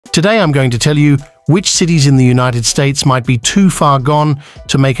Today I'm going to tell you which cities in the United States might be too far gone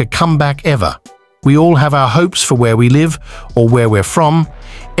to make a comeback ever. We all have our hopes for where we live or where we're from.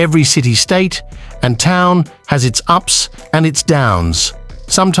 Every city, state, and town has its ups and its downs.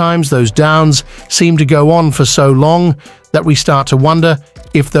 Sometimes those downs seem to go on for so long that we start to wonder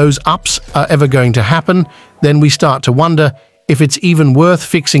if those ups are ever going to happen. Then we start to wonder if it's even worth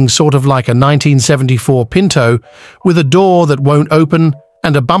fixing, sort of like a 1974 Pinto with a door that won't open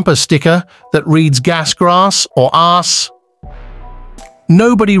and a bumper sticker that reads gas, grass, or arse.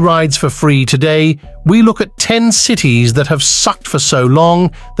 Nobody rides for free today. We look at 10 cities that have sucked for so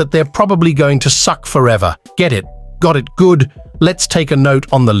long that they're probably going to suck forever. Get it? Got it? Good. Let's take a note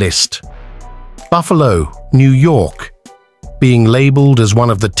on the list. Buffalo, New York. Being labeled as one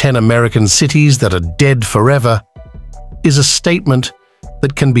of the 10 American cities that are dead forever is a statement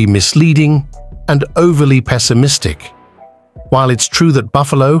that can be misleading and overly pessimistic. While it's true that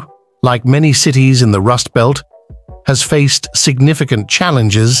Buffalo, like many cities in the Rust Belt, has faced significant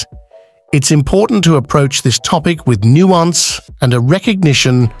challenges, it's important to approach this topic with nuance and a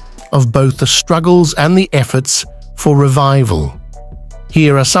recognition of both the struggles and the efforts for revival.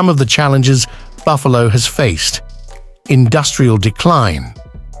 Here are some of the challenges Buffalo has faced. Industrial decline.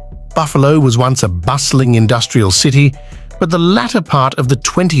 Buffalo was once a bustling industrial city, but the latter part of the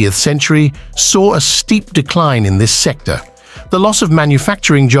 20th century saw a steep decline in this sector. The loss of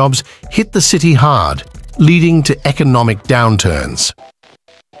manufacturing jobs hit the city hard, leading to economic downturns.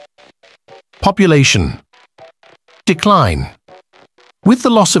 Population decline. With the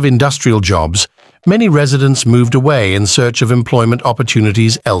loss of industrial jobs, many residents moved away in search of employment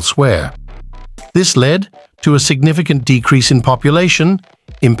opportunities elsewhere. This led to a significant decrease in population,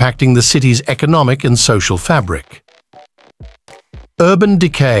 impacting the city's economic and social fabric. Urban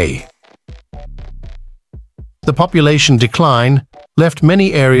decay. The population decline left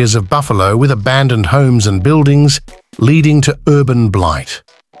many areas of Buffalo with abandoned homes and buildings, leading to urban blight.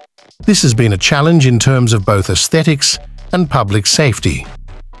 This has been a challenge in terms of both aesthetics and public safety.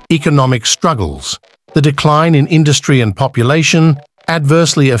 Economic struggles. The decline in industry and population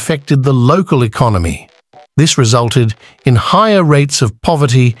adversely affected the local economy. This resulted in higher rates of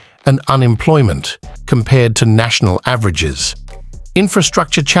poverty and unemployment compared to national averages.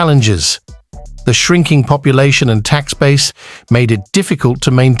 Infrastructure challenges. The shrinking population and tax base made it difficult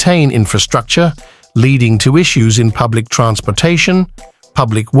to maintain infrastructure, leading to issues in public transportation,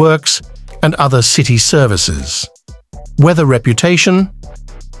 public works, and other city services. Weather reputation.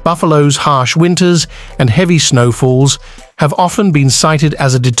 Buffalo's harsh winters and heavy snowfalls have often been cited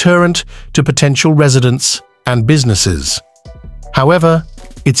as a deterrent to potential residents and businesses. However,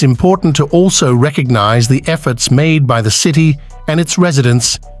 it's important to also recognize the efforts made by the city and its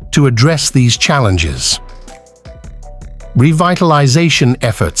residents to address these challenges. Revitalization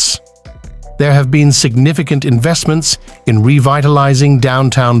efforts. There have been significant investments in revitalizing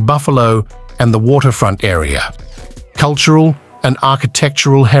downtown Buffalo and the waterfront area. Cultural and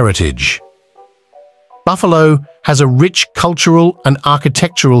architectural heritage. Buffalo has a rich cultural and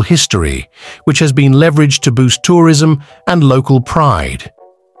architectural history, which has been leveraged to boost tourism and local pride.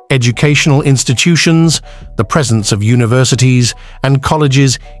 Educational institutions, the presence of universities and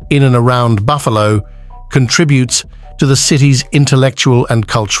colleges in and around Buffalo contributes to the city's intellectual and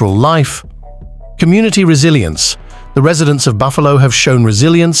cultural life. Community resilience. The residents of Buffalo have shown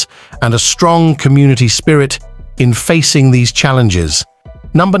resilience and a strong community spirit in facing these challenges.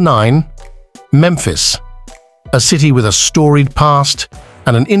 Number 9. Memphis. A city with a storied past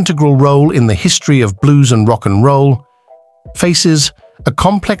and an integral role in the history of blues and rock and roll, faces a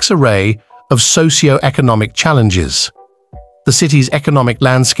complex array of socio-economic challenges. The city's economic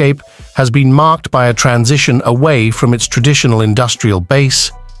landscape has been marked by a transition away from its traditional industrial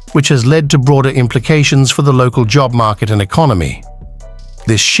base, which has led to broader implications for the local job market and economy.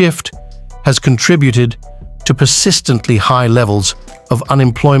 This shift has contributed to persistently high levels of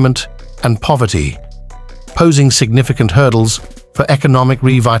unemployment and poverty, posing significant hurdles for economic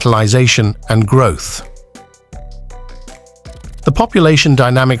revitalization and growth. The population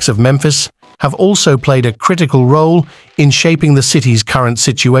dynamics of Memphis have also played a critical role in shaping the city's current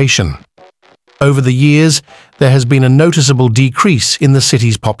situation. Over the years, there has been a noticeable decrease in the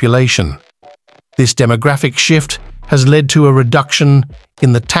city's population. This demographic shift has led to a reduction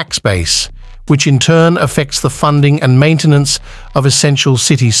in the tax base, which in turn affects the funding and maintenance of essential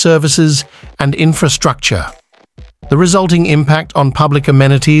city services and infrastructure. The resulting impact on public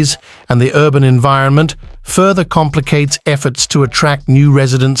amenities and the urban environment further complicates efforts to attract new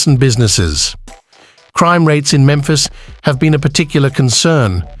residents and businesses. Crime rates in Memphis have been a particular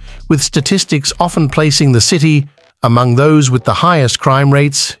concern, with statistics often placing the city among those with the highest crime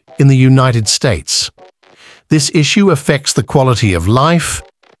rates in the United States. This issue affects the quality of life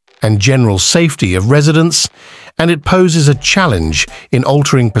and general safety of residents, and it poses a challenge in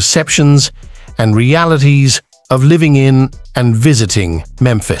altering perceptions and realities of living in and visiting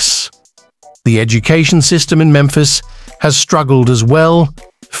Memphis. The education system in Memphis has struggled as well,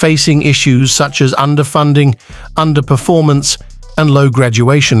 facing issues such as underfunding, underperformance, and low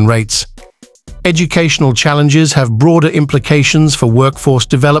graduation rates. Educational challenges have broader implications for workforce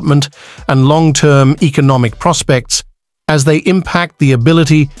development and long-term economic prospects, as they impact the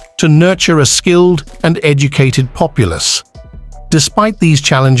ability to nurture a skilled and educated populace. Despite these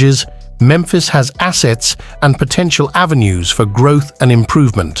challenges, Memphis has assets and potential avenues for growth and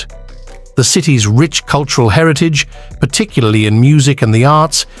improvement. The city's rich cultural heritage, particularly in music and the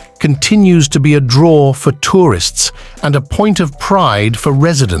arts, continues to be a draw for tourists and a point of pride for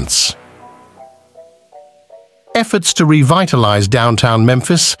residents. Efforts to revitalize downtown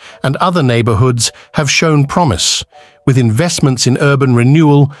Memphis and other neighborhoods have shown promise, with investments in urban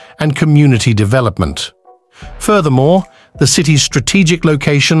renewal and community development. Furthermore, the city's strategic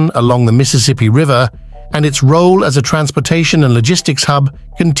location along the Mississippi River and its role as a transportation and logistics hub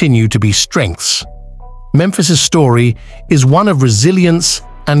continue to be strengths. Memphis's story is one of resilience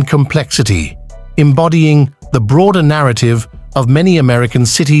and complexity, embodying the broader narrative of many American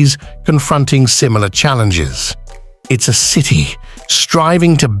cities confronting similar challenges. It's a city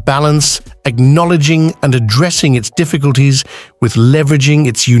striving to balance, acknowledging and addressing its difficulties with leveraging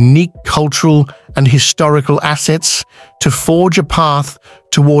its unique cultural and historical assets to forge a path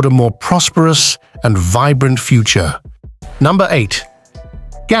toward a more prosperous and vibrant future. Number 8.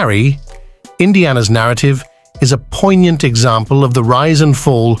 Gary, Indiana's narrative is a poignant example of the rise and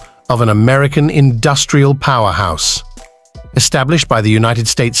fall of an American industrial powerhouse. Established by the United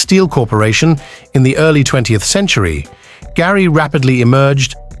States Steel Corporation in the early 20th century, Gary rapidly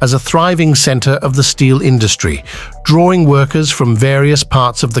emerged as a thriving center of the steel industry, drawing workers from various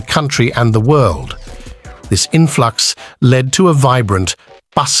parts of the country and the world. This influx led to a vibrant,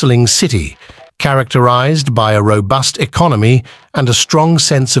 bustling city, characterized by a robust economy and a strong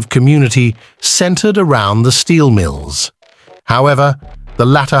sense of community centered around the steel mills. However, the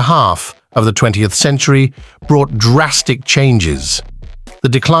latter half of the 20th century brought drastic changes. The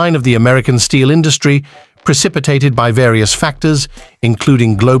decline of the American steel industry, precipitated by various factors,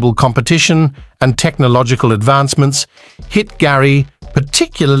 including global competition and technological advancements, hit Gary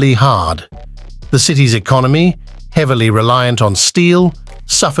particularly hard. The city's economy, heavily reliant on steel,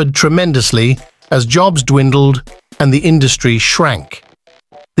 suffered tremendously as jobs dwindled and the industry shrank.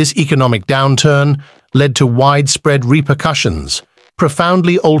 This economic downturn led to widespread repercussions,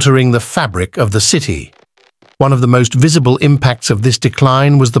 profoundly altering the fabric of the city. One of the most visible impacts of this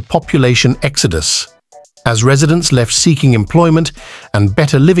decline was the population exodus. As residents left seeking employment and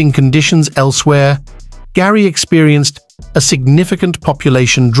better living conditions elsewhere, Gary experienced a significant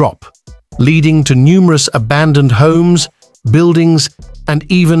population drop, leading to numerous abandoned homes, buildings,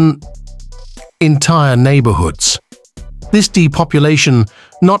 and even entire neighborhoods. This depopulation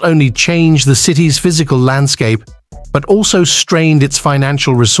not only changed the city's physical landscape, but also strained its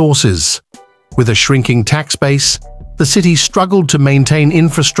financial resources. With a shrinking tax base, the city struggled to maintain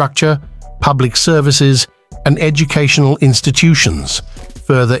infrastructure, public services, and educational institutions,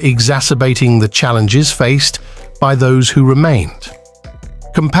 further exacerbating the challenges faced by those who remained.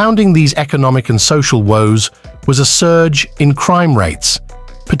 Compounding these economic and social woes was a surge in crime rates,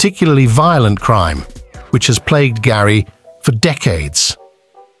 particularly violent crime, which has plagued Gary for decades.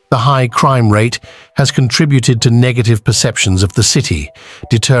 The high crime rate has contributed to negative perceptions of the city,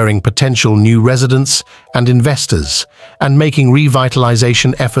 deterring potential new residents and investors, and making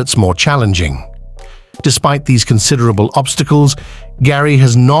revitalization efforts more challenging. Despite these considerable obstacles, Gary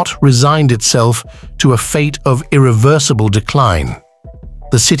has not resigned itself to a fate of irreversible decline.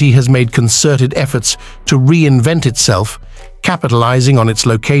 The city has made concerted efforts to reinvent itself, capitalizing on its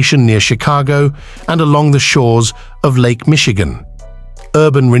location near Chicago and along the shores of Lake Michigan.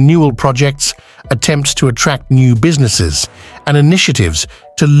 Urban renewal projects, attempts to attract new businesses, and initiatives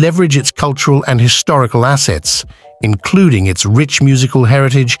to leverage its cultural and historical assets, including its rich musical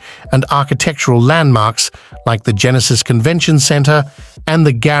heritage and architectural landmarks like the Genesis Convention Center and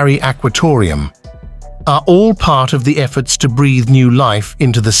the Gary Aquatorium, are all part of the efforts to breathe new life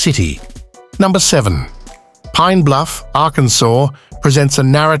into the city. Number 7. Pine Bluff, Arkansas, presents a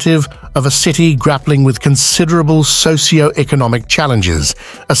narrative of a city grappling with considerable socio-economic challenges,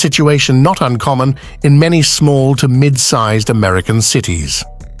 a situation not uncommon in many small to mid-sized American cities.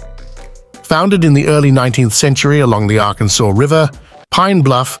 Founded in the early 19th century along the Arkansas River, Pine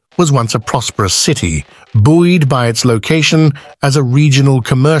Bluff was once a prosperous city, buoyed by its location as a regional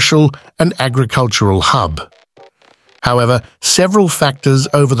commercial and agricultural hub. However, several factors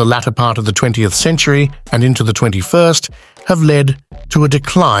over the latter part of the 20th century and into the 21st have led to a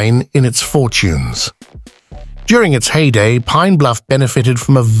decline in its fortunes. During its heyday, Pine Bluff benefited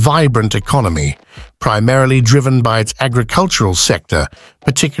from a vibrant economy, primarily driven by its agricultural sector,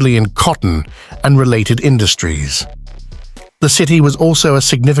 particularly in cotton and related industries. The city was also a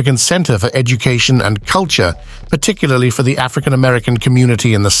significant center for education and culture, particularly for the African American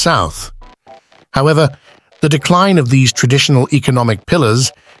community in the South. However, the decline of these traditional economic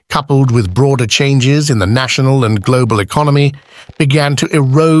pillars, coupled with broader changes in the national and global economy, began to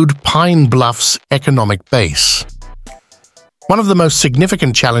erode Pine Bluff's economic base. One of the most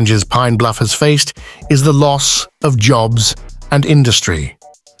significant challenges Pine Bluff has faced is the loss of jobs and industry.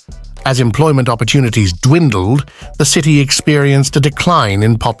 As employment opportunities dwindled, the city experienced a decline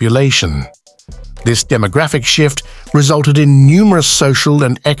in population. This demographic shift resulted in numerous social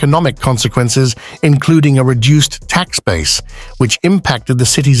and economic consequences, including a reduced tax base, which impacted the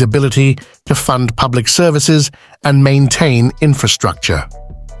city's ability to fund public services and maintain infrastructure.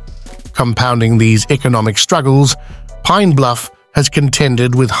 Compounding these economic struggles, Pine Bluff has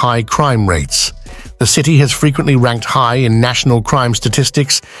contended with high crime rates. The city has frequently ranked high in national crime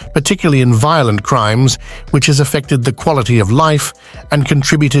statistics, particularly in violent crimes, which has affected the quality of life and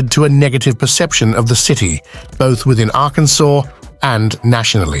contributed to a negative perception of the city, both within Arkansas and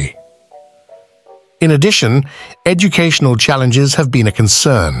nationally. In addition, educational challenges have been a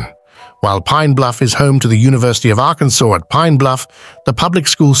concern. While Pine Bluff is home to the University of Arkansas at Pine Bluff, the public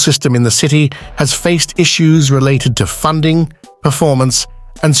school system in the city has faced issues related to funding, performance,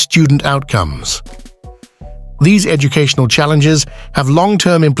 and student outcomes. These educational challenges have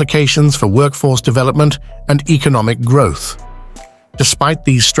long-term implications for workforce development and economic growth. Despite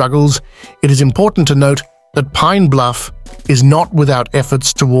these struggles, it is important to note that Pine Bluff is not without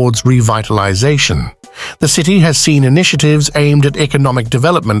efforts towards revitalization. The city has seen initiatives aimed at economic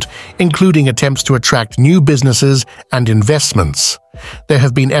development, including attempts to attract new businesses and investments. There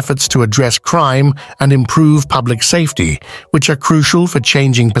have been efforts to address crime and improve public safety, which are crucial for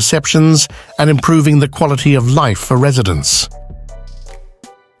changing perceptions and improving the quality of life for residents.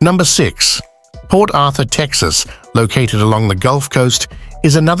 Number 6. Port Arthur, Texas, located along the Gulf Coast,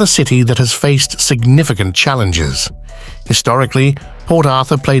 is another city that has faced significant challenges. Historically, Port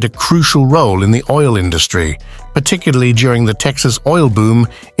Arthur played a crucial role in the oil industry, particularly during the Texas oil boom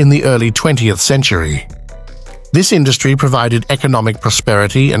in the early 20th century. This industry provided economic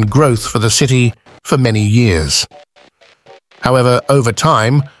prosperity and growth for the city for many years. However, over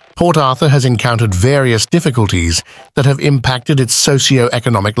time, Port Arthur has encountered various difficulties that have impacted its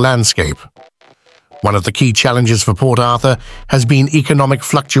socio-economic landscape. One of the key challenges for Port Arthur has been economic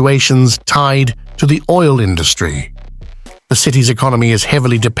fluctuations tied to the oil industry. The city's economy is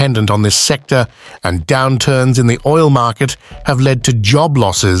heavily dependent on this sector, and downturns in the oil market have led to job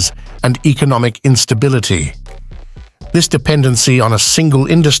losses and economic instability. This dependency on a single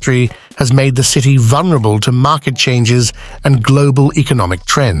industry has made the city vulnerable to market changes and global economic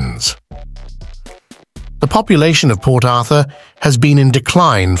trends. The population of Port Arthur has been in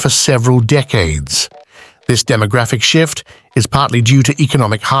decline for several decades. This demographic shift is partly due to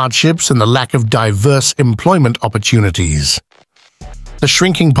economic hardships and the lack of diverse employment opportunities. The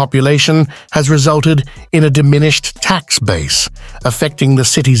shrinking population has resulted in a diminished tax base, affecting the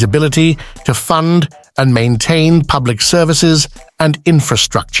city's ability to fund and maintain public services and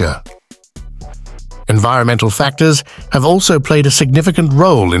infrastructure. Environmental factors have also played a significant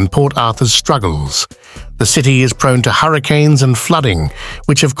role in Port Arthur's struggles. The city is prone to hurricanes and flooding,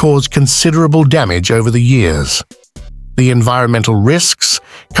 which have caused considerable damage over the years. The environmental risks,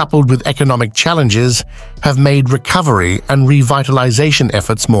 coupled with economic challenges, have made recovery and revitalization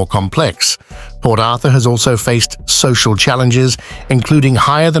efforts more complex. Port Arthur has also faced social challenges, including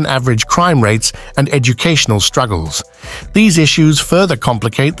higher-than-average crime rates and educational struggles. These issues further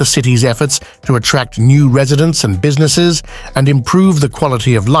complicate the city's efforts to attract new residents and businesses and improve the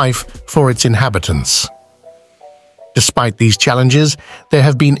quality of life for its inhabitants. Despite these challenges, there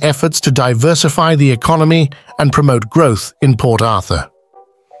have been efforts to diversify the economy and promote growth in Port Arthur.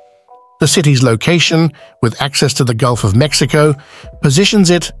 The city's location, with access to the Gulf of Mexico, positions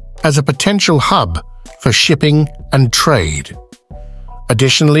it as a potential hub for shipping and trade.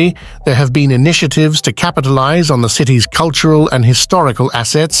 Additionally, there have been initiatives to capitalize on the city's cultural and historical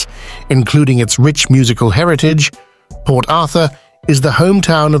assets, including its rich musical heritage. Port Arthur is the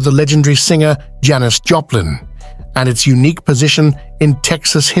hometown of the legendary singer Janis Joplin, and its unique position in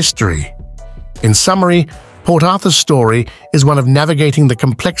Texas history. In summary, Port Arthur's story is one of navigating the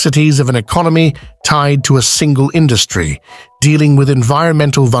complexities of an economy tied to a single industry, dealing with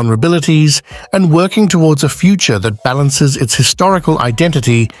environmental vulnerabilities and working towards a future that balances its historical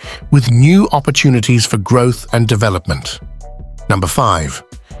identity with new opportunities for growth and development. Number 5.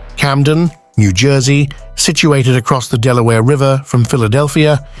 Camden, New Jersey, situated across the Delaware River from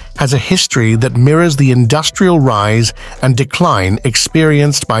Philadelphia, has a history that mirrors the industrial rise and decline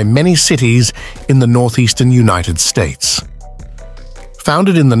experienced by many cities in the northeastern United States.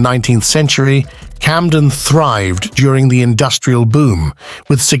 Founded in the 19th century, Camden thrived during the industrial boom,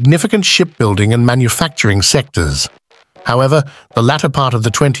 with significant shipbuilding and manufacturing sectors. However, the latter part of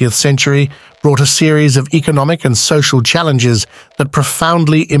the 20th century brought a series of economic and social challenges that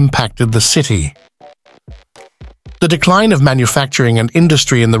profoundly impacted the city. The decline of manufacturing and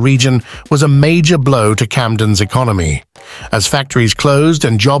industry in the region was a major blow to Camden's economy. As factories closed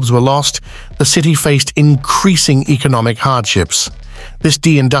and jobs were lost, the city faced increasing economic hardships. This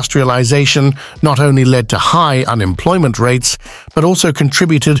deindustrialization not only led to high unemployment rates, but also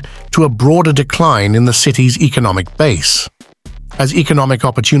contributed to a broader decline in the city's economic base. As economic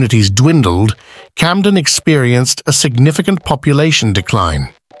opportunities dwindled, Camden experienced a significant population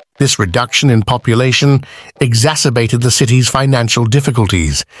decline. This reduction in population exacerbated the city's financial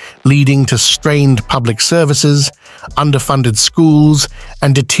difficulties, leading to strained public services, underfunded schools,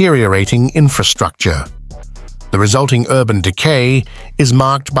 and deteriorating infrastructure. The resulting urban decay is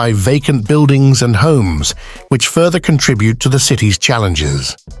marked by vacant buildings and homes, which further contribute to the city's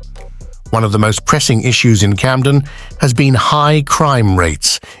challenges. One of the most pressing issues in Camden has been high crime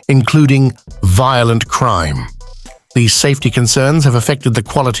rates, including violent crime. These safety concerns have affected the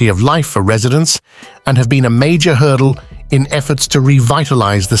quality of life for residents and have been a major hurdle in efforts to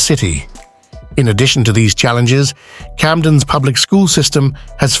revitalize the city. In addition to these challenges, Camden's public school system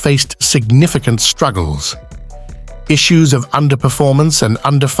has faced significant struggles. Issues of underperformance and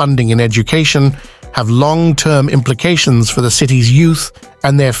underfunding in education have long-term implications for the city's youth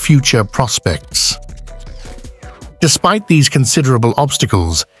and their future prospects. Despite these considerable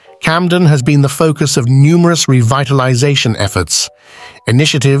obstacles, Camden has been the focus of numerous revitalization efforts.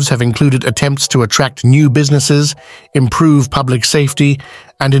 Initiatives have included attempts to attract new businesses, improve public safety,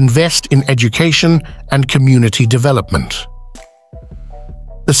 and invest in education and community development.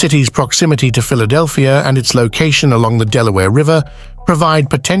 The city's proximity to Philadelphia and its location along the Delaware River provide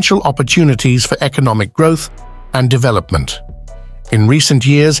potential opportunities for economic growth and development. In recent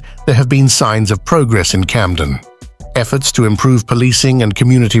years, there have been signs of progress in Camden. Efforts to improve policing and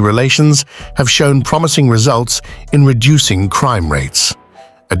community relations have shown promising results in reducing crime rates.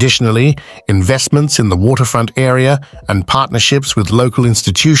 Additionally, investments in the waterfront area and partnerships with local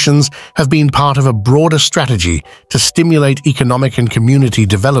institutions have been part of a broader strategy to stimulate economic and community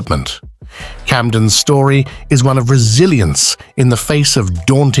development. Camden's story is one of resilience in the face of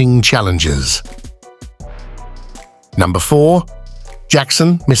daunting challenges. Number 4.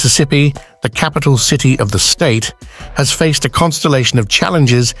 Jackson, Mississippi, the capital city of the state, has faced a constellation of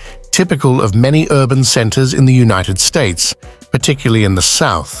challenges typical of many urban centers in the United States, particularly in the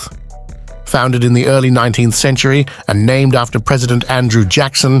South. Founded in the early 19th century and named after President Andrew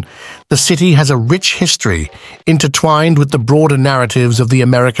Jackson, the city has a rich history intertwined with the broader narratives of the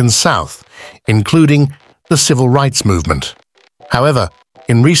American South, including the Civil Rights Movement. However,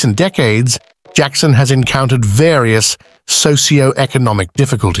 in recent decades, Jackson has encountered various socio-economic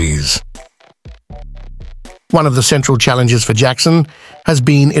difficulties. One of the central challenges for Jackson has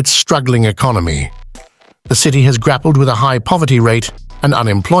been its struggling economy. The city has grappled with a high poverty rate and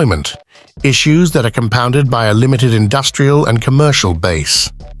unemployment, issues that are compounded by a limited industrial and commercial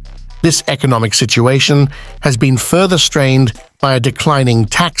base. This economic situation has been further strained by a declining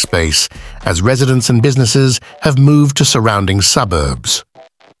tax base as residents and businesses have moved to surrounding suburbs.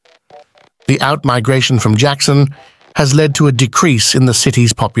 The outmigration from Jackson has led to a decrease in the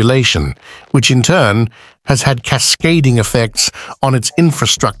city's population, which in turn has had cascading effects on its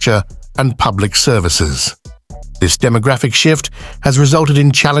infrastructure and public services. This demographic shift has resulted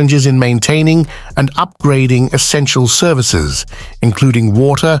in challenges in maintaining and upgrading essential services, including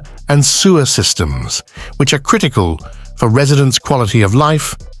water and sewer systems, which are critical for residents' quality of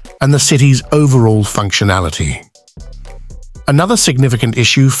life and the city's overall functionality. Another significant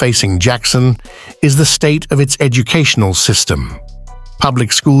issue facing Jackson is the state of its educational system.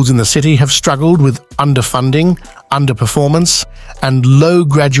 Public schools in the city have struggled with underfunding, underperformance, and low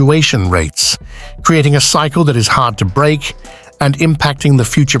graduation rates, creating a cycle that is hard to break and impacting the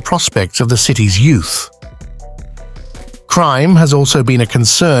future prospects of the city's youth. Crime has also been a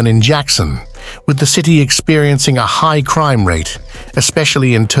concern in Jackson, with the city experiencing a high crime rate,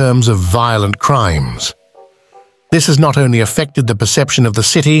 especially in terms of violent crimes. This has not only affected the perception of the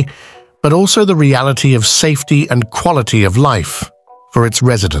city, but also the reality of safety and quality of life for its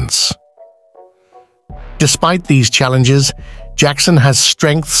residents. Despite these challenges, Jackson has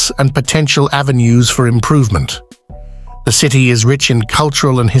strengths and potential avenues for improvement. The city is rich in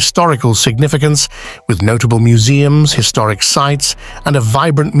cultural and historical significance, with notable museums, historic sites, and a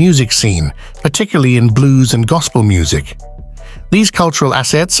vibrant music scene, particularly in blues and gospel music. These cultural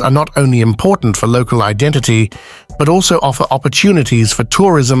assets are not only important for local identity, but also offer opportunities for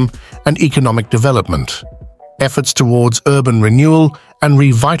tourism and economic development. Efforts towards urban renewal and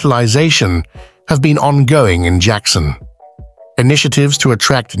revitalization have been ongoing in Jackson. Initiatives to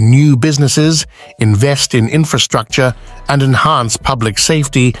attract new businesses, invest in infrastructure, and enhance public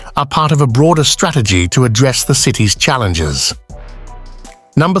safety are part of a broader strategy to address the city's challenges.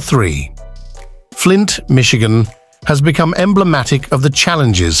 Number 3. Flint, Michigan, has become emblematic of the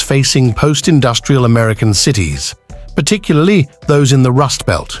challenges facing post-industrial American cities, particularly those in the Rust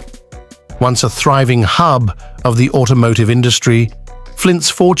Belt. Once a thriving hub of the automotive industry,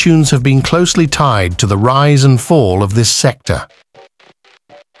 Flint's fortunes have been closely tied to the rise and fall of this sector.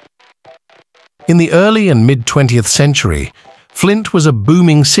 In the early and mid-20th century, Flint was a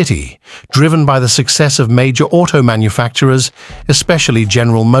booming city, driven by the success of major auto manufacturers, especially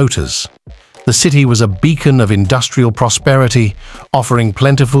General Motors. The city was a beacon of industrial prosperity, offering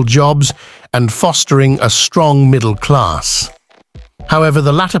plentiful jobs and fostering a strong middle class. However,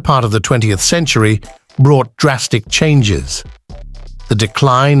 the latter part of the 20th century brought drastic changes. The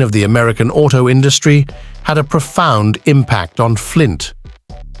decline of the American auto industry had a profound impact on Flint.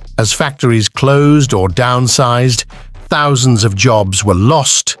 As factories closed or downsized, thousands of jobs were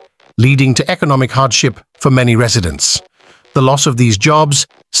lost, leading to economic hardship for many residents. The loss of these jobs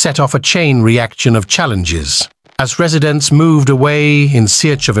set off a chain reaction of challenges. As residents moved away in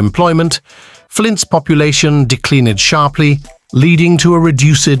search of employment, Flint's population declined sharply, leading to a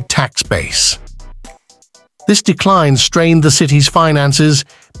reduced tax base. This decline strained the city's finances,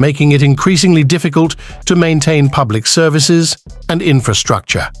 making it increasingly difficult to maintain public services and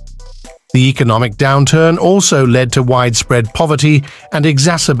infrastructure. The economic downturn also led to widespread poverty and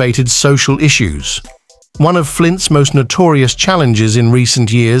exacerbated social issues. One of Flint's most notorious challenges in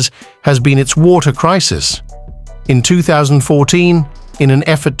recent years has been its water crisis. In 2014, in an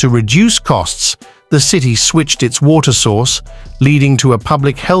effort to reduce costs, the city switched its water source, leading to a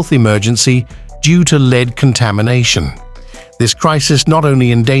public health emergency due to lead contamination. This crisis not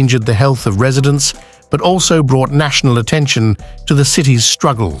only endangered the health of residents, but also brought national attention to the city's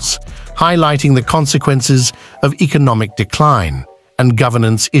struggles, highlighting the consequences of economic decline and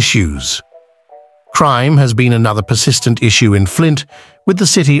governance issues. Crime has been another persistent issue in Flint, with the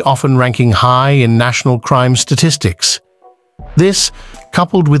city often ranking high in national crime statistics. This,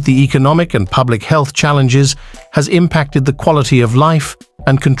 coupled with the economic and public health challenges, has impacted the quality of life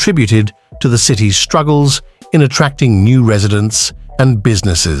and contributed to the city's struggles in attracting new residents and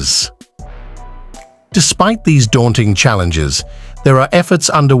businesses. Despite these daunting challenges, there are efforts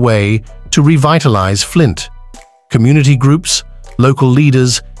underway to revitalize Flint. Community groups, local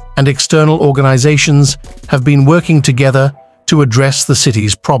leaders, and external organizations have been working together to address the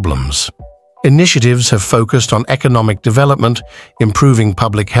city's problems. Initiatives have focused on economic development, improving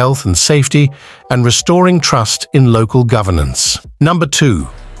public health and safety, and restoring trust in local governance. Number 2.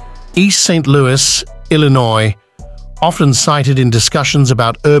 East St. Louis, Illinois, often cited in discussions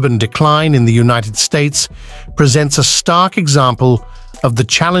about urban decline in the United States, presents a stark example of the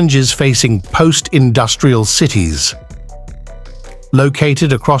challenges facing post-industrial cities.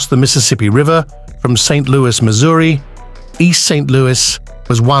 Located across the Mississippi River from St. Louis, Missouri, East St. Louis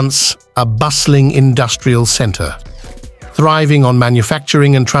was once a bustling industrial center, thriving on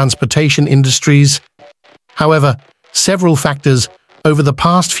manufacturing and transportation industries. However, several factors over the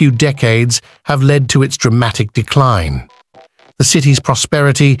past few decades have led to its dramatic decline. The city's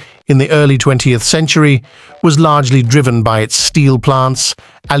prosperity in the early 20th century was largely driven by its steel plants,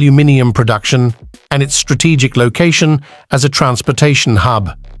 aluminium production, and its strategic location as a transportation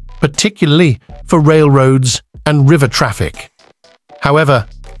hub, particularly for railroads and river traffic. However,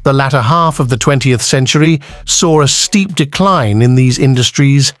 the latter half of the 20th century saw a steep decline in these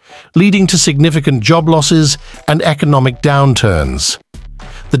industries, leading to significant job losses and economic downturns.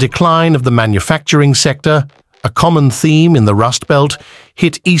 The decline of the manufacturing sector, a common theme in the Rust Belt,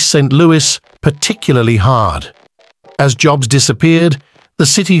 hit East St. Louis particularly hard. As jobs disappeared, the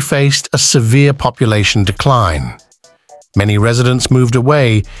city faced a severe population decline. Many residents moved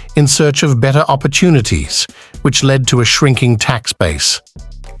away in search of better opportunities, which led to a shrinking tax base.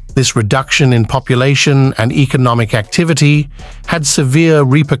 This reduction in population and economic activity had severe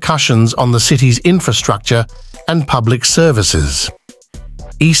repercussions on the city's infrastructure and public services.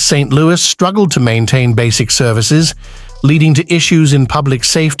 East St. Louis struggled to maintain basic services, leading to issues in public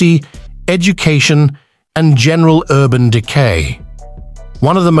safety, education, and general urban decay.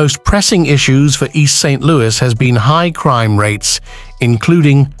 One of the most pressing issues for East St. Louis has been high crime rates,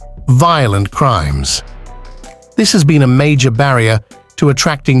 including violent crimes. This has been a major barrier to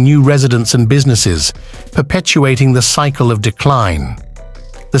attracting new residents and businesses, perpetuating the cycle of decline.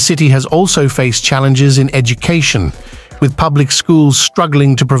 The city has also faced challenges in education, with public schools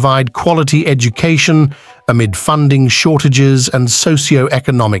struggling to provide quality education amid funding shortages and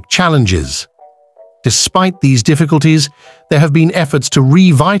socio-economic challenges. Despite these difficulties, there have been efforts to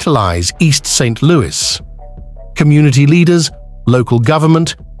revitalize East St. Louis. Community leaders, local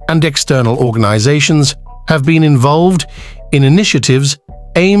government, and external organizations have been involved in initiatives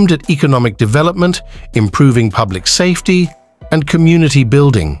aimed at economic development, improving public safety, and community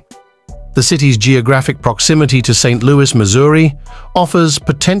building. The city's geographic proximity to St. Louis, Missouri, offers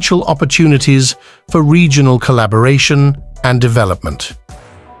potential opportunities for regional collaboration and development.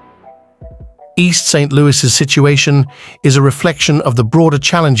 East St. Louis's situation is a reflection of the broader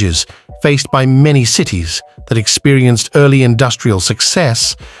challenges faced by many cities that experienced early industrial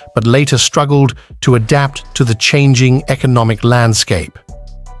success but later struggled to adapt to the changing economic landscape.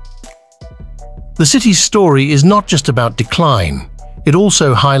 The city's story is not just about decline. It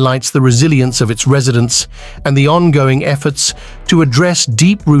also highlights the resilience of its residents and the ongoing efforts to address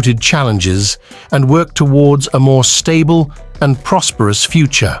deep-rooted challenges and work towards a more stable and prosperous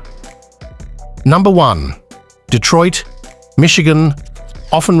future. Number 1. Detroit, Michigan,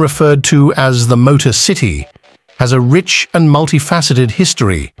 often referred to as the Motor City, has a rich and multifaceted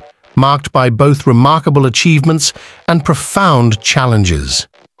history, marked by both remarkable achievements and profound challenges.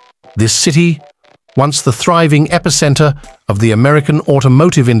 This city, once the thriving epicenter of the American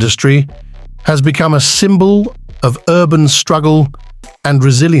automotive industry, has become a symbol of urban struggle and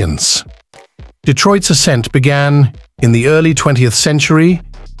resilience. Detroit's ascent began in the early 20th century,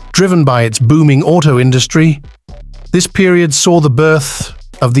 driven by its booming auto industry. This period saw the birth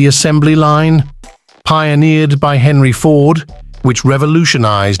of the assembly line, pioneered by Henry Ford, which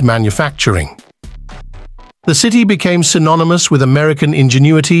revolutionized manufacturing. The city became synonymous with American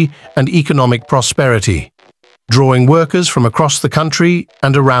ingenuity and economic prosperity, drawing workers from across the country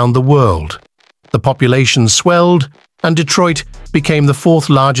and around the world. The population swelled, and Detroit became the fourth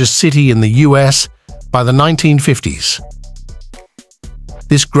largest city in the U.S. by the 1950s.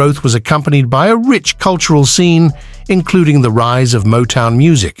 This growth was accompanied by a rich cultural scene, including the rise of Motown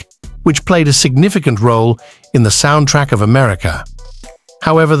music, which played a significant role in the soundtrack of America.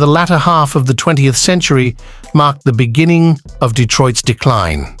 However, the latter half of the 20th century marked the beginning of Detroit's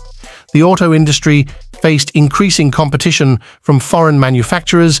decline. The auto industry faced increasing competition from foreign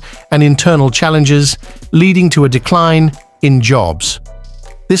manufacturers and internal challenges, leading to a decline in jobs.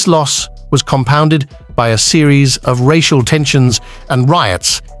 This loss was compounded by a series of racial tensions and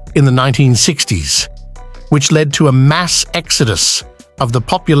riots in the 1960s, which led to a mass exodus of the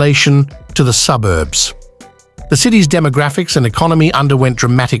population to the suburbs. The city's demographics and economy underwent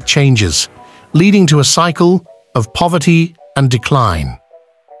dramatic changes, leading to a cycle of poverty and decline.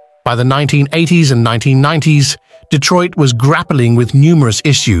 By the 1980s and 1990s, Detroit was grappling with numerous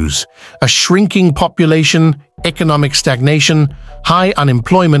issues: a shrinking population, economic stagnation, high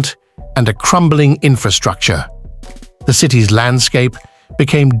unemployment, and a crumbling infrastructure. The city's landscape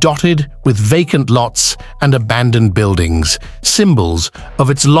became dotted with vacant lots and abandoned buildings, symbols of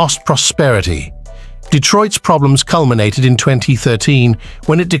its lost prosperity. Detroit's problems culminated in 2013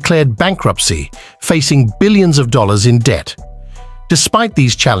 when it declared bankruptcy, facing billions of dollars in debt. Despite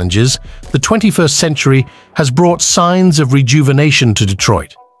these challenges, the 21st century has brought signs of rejuvenation to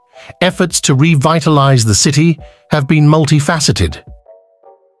Detroit. Efforts to revitalize the city have been multifaceted,